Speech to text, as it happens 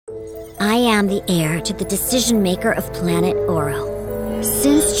am the heir to the decision maker of planet Oro.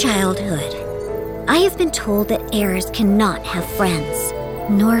 Since childhood, I have been told that heirs cannot have friends,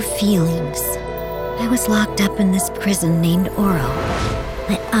 nor feelings. I was locked up in this prison named Oro,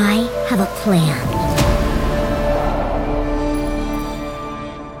 but I have a plan.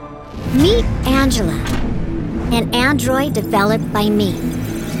 Meet Angela, an android developed by me.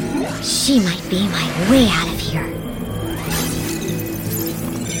 She might be my way out of here.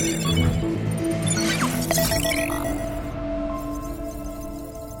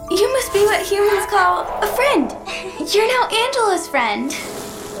 You must be what humans call a friend. You're now Angela's friend.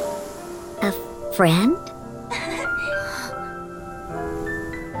 A friend?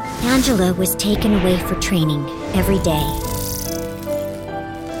 Angela was taken away for training every day.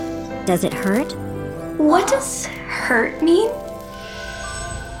 Does it hurt? What does hurt mean?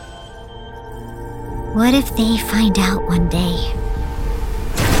 What if they find out one day?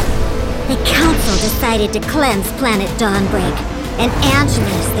 The council decided to cleanse planet Dawnbreak, and Angela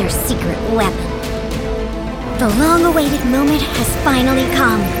is their secret weapon. The long-awaited moment has finally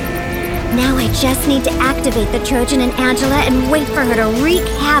come. Now I just need to activate the Trojan in Angela and wait for her to wreak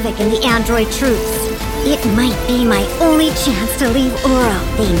havoc in the android troops. It might be my only chance to leave Oro.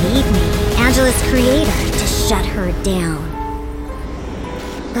 They need me, Angela's creator, to shut her down.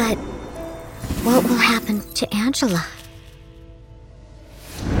 But what will happen to Angela?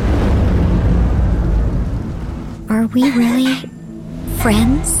 Are we really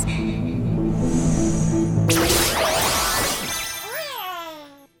friends?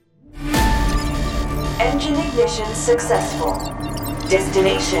 Engine ignition successful.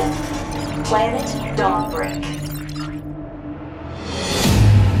 Destination: Planet Dawnbreak.